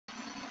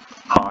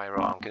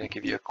going to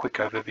give you a quick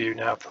overview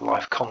now of the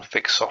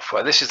LifeCfg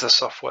software. This is the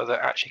software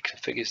that actually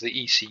configures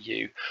the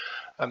ECU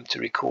to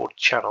record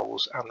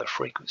channels and the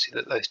frequency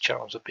that those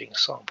channels are being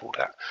sampled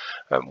at,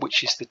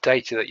 which is the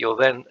data that you're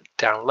then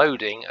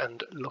downloading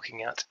and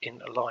looking at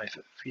in live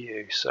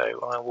view. So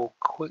I will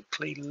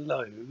quickly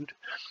load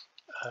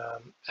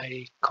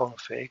a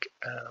config,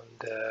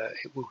 and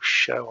it will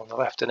show on the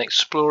left an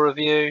Explorer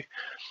view.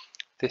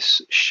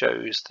 This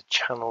shows the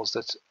channels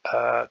that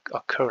are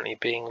currently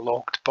being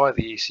logged by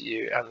the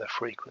ECU and the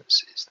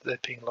frequencies that they're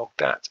being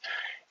logged at.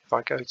 If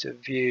I go to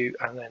view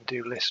and then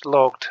do list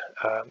logged,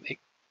 it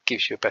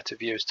gives you a better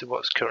view as to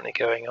what's currently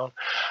going on.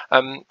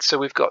 So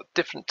we've got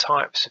different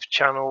types of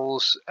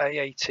channels.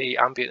 AAT,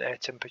 ambient air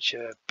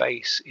temperature,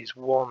 base is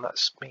 1. That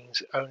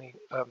means only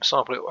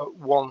sample it at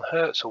 1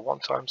 Hertz or 1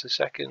 times a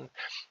second.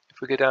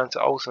 If we go down to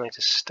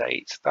alternator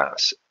state,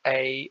 that's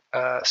a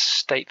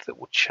state that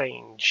will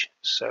change.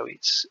 So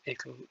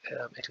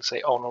it'll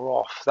say on or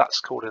off.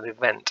 That's called an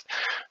event.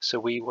 So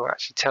we will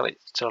actually tell it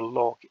to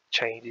log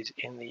changes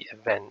in the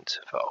event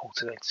for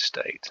alternator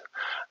state.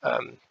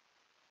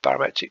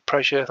 Barometric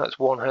pressure, that's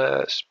 1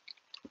 Hertz.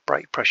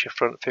 Brake pressure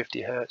front,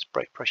 50 Hertz.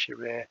 Brake pressure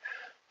rear,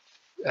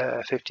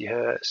 50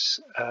 Hertz.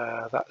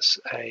 That's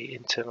a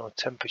internal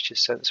temperature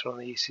sensor on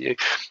the ECU.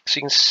 So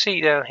you can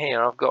see down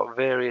here I've got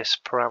various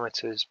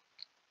parameters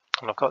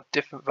and I've got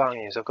different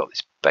values. I've got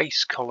this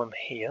base column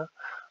here,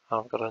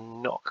 and I've got a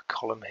knock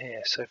column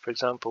here. So for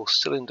example,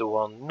 cylinder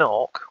 1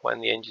 knock,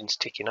 when the engine's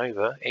ticking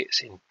over,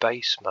 it's in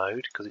base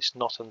mode because it's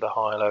not under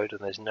high load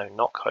and there's no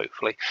knock.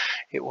 Hopefully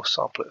it will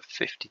sample at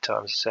 50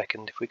 times a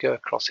second. If we go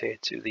across here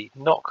to the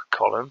knock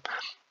column,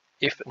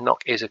 if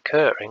knock is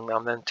occurring,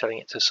 I'm then telling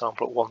it to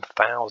sample at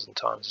 1000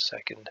 times a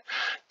second.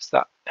 So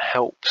that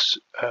helps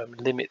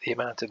limit the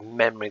amount of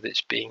memory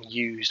that's being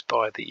used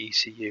by the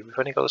ECU. We've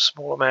only got a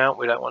small amount.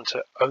 We don't want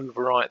to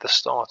overwrite the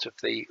start of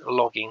the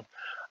logging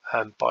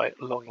by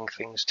logging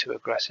things too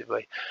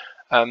aggressively.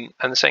 And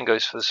the same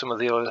goes for some of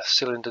the other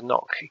cylinder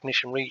knock,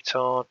 ignition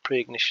retard,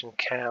 pre-ignition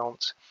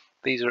count.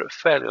 These are at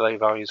fairly low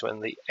values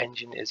when the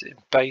engine is in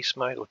base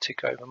mode or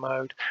tick over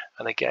mode,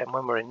 and again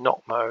when we're in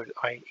knock mode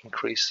I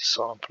increase the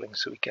sampling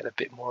so we get a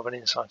bit more of an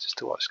insight as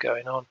to what's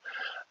going on.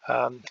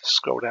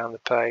 Scroll down the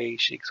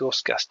page,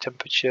 exhaust gas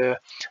temperature,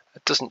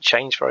 it doesn't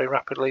change very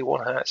rapidly.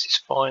 1 Hertz is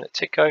fine at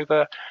tick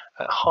over.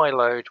 At high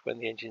load when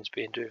the engine's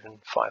being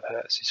driven, 5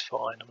 Hertz is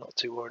fine. I'm not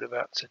too worried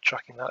about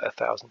tracking that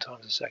 1000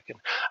 times a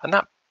second. And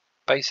that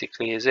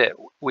basically is it.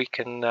 We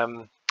can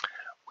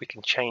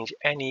change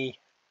any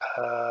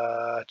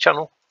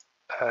channel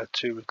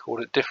to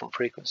record at different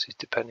frequencies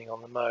depending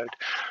on the mode.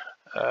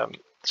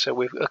 So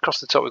we've across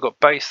the top we've got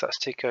base, that's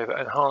tick over.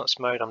 Enhanced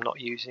mode I'm not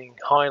using.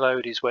 High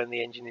load is when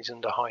the engine is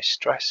under high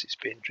stress, it's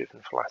being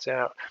driven flat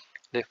out.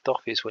 Lift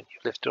off is when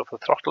you've lifted off the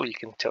throttle, you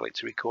can tell it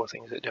to record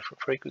things at a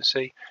different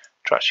frequency.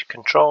 Traction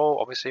control,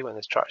 obviously when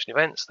there's traction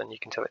events then you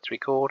can tell it to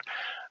record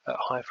at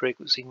high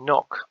frequency.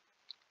 Knock,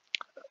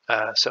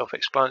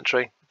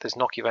 self-explanatory. If there's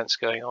knock events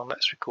going on,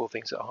 let's record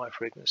things at high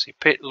frequency.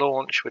 Pit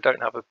launch, we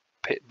don't have a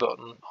pit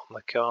button on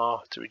the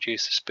car to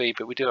reduce the speed,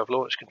 but we do have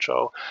launch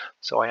control,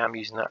 so I am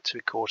using that to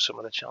record some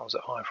of the channels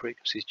at high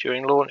frequencies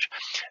during launch.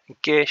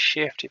 And gear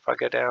shift, if I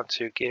go down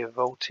to gear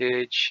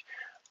voltage,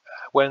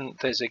 when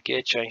there's a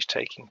gear change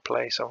taking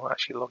place, I'm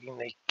actually logging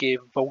the gear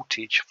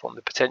voltage from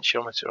the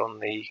potentiometer on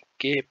the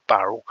gear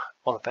barrel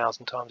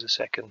 1000 times a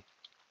second.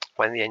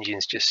 When the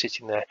engine's just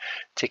sitting there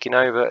ticking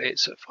over,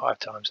 it's at 5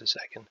 times a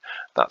second.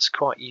 That's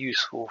quite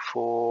useful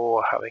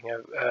for having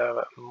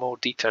a more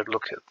detailed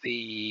look at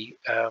the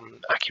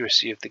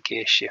accuracy of the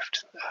gear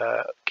shift,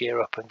 gear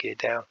up and gear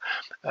down,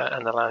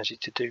 and allows you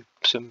to do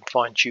some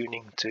fine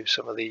tuning to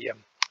some of the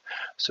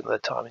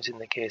timings in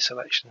the gear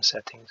selection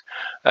settings.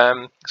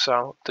 So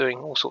I'm doing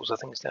all sorts of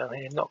things down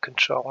here. Knock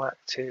control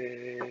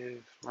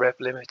active, rev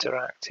limiter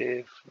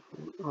active,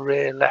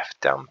 rear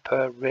left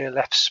damper, rear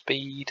left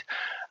speed.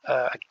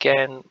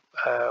 Again,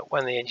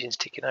 when the engine's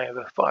ticking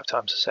over, 5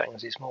 times a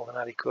second is more than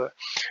adequate.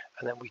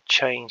 And then we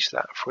change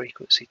that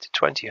frequency to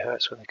 20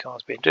 Hertz when the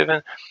car's being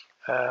driven.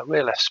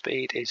 Rear left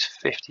speed is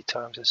 50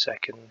 times a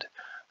second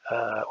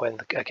when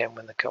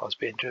the car's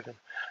being driven,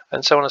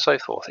 and so on and so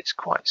forth. It's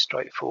quite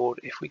straightforward.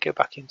 If we go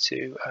back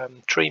into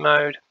tree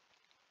mode,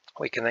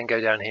 we can then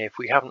go down here. If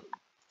we haven't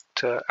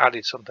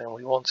added something and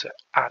we want to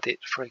add it,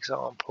 for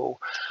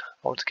example,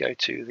 I want to go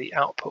to the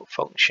output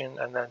function,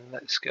 and then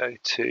let's go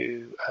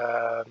to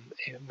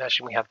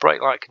imagine we have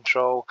brake light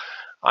control.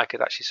 I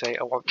could actually say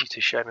I want you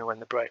to show me when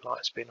the brake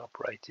light's been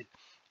operated.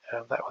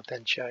 That would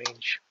then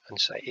change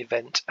and say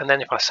event, and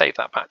then if I save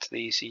that back to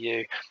the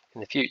ECU in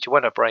the future,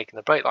 when I brake and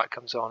the brake light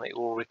comes on, it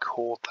will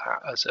record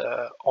that as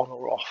a on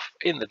or off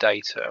in the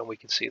data, and we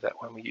can see that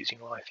when we're using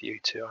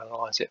LifeView to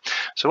analyze it.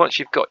 So once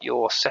you've got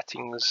your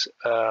settings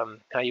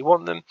how you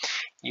want them,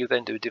 you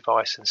then do a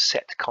device and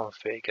set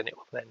config, and it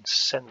will then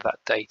send that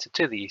data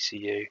to the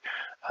ECU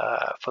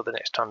for the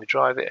next time you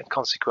drive it. And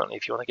consequently,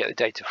 if you want to get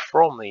the data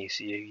from the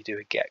ECU, you do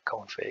a get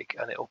config,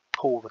 and it will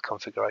pull the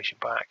configuration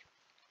back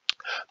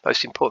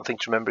Most important thing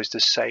to remember is to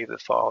save the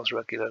files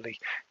regularly.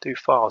 Do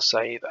file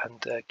save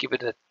and give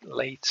it a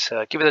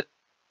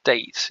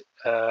date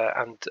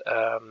and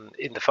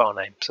in the file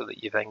name, so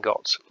that you've then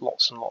got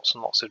lots and lots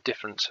and lots of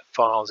different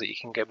files that you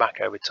can go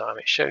back over time.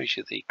 It shows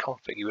you the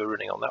config you were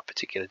running on that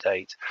particular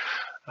date,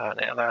 and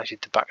it allows you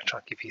to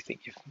backtrack if you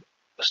think you've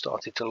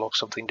started to log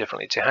something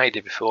differently to how you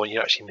did before and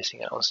you're actually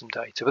missing out on some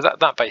data. But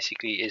that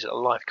basically is a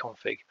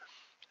LifeCfg.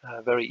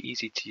 Very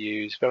easy to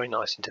use, very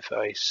nice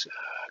interface,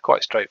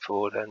 quite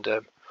straightforward, and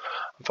I'm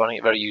finding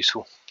it very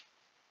useful.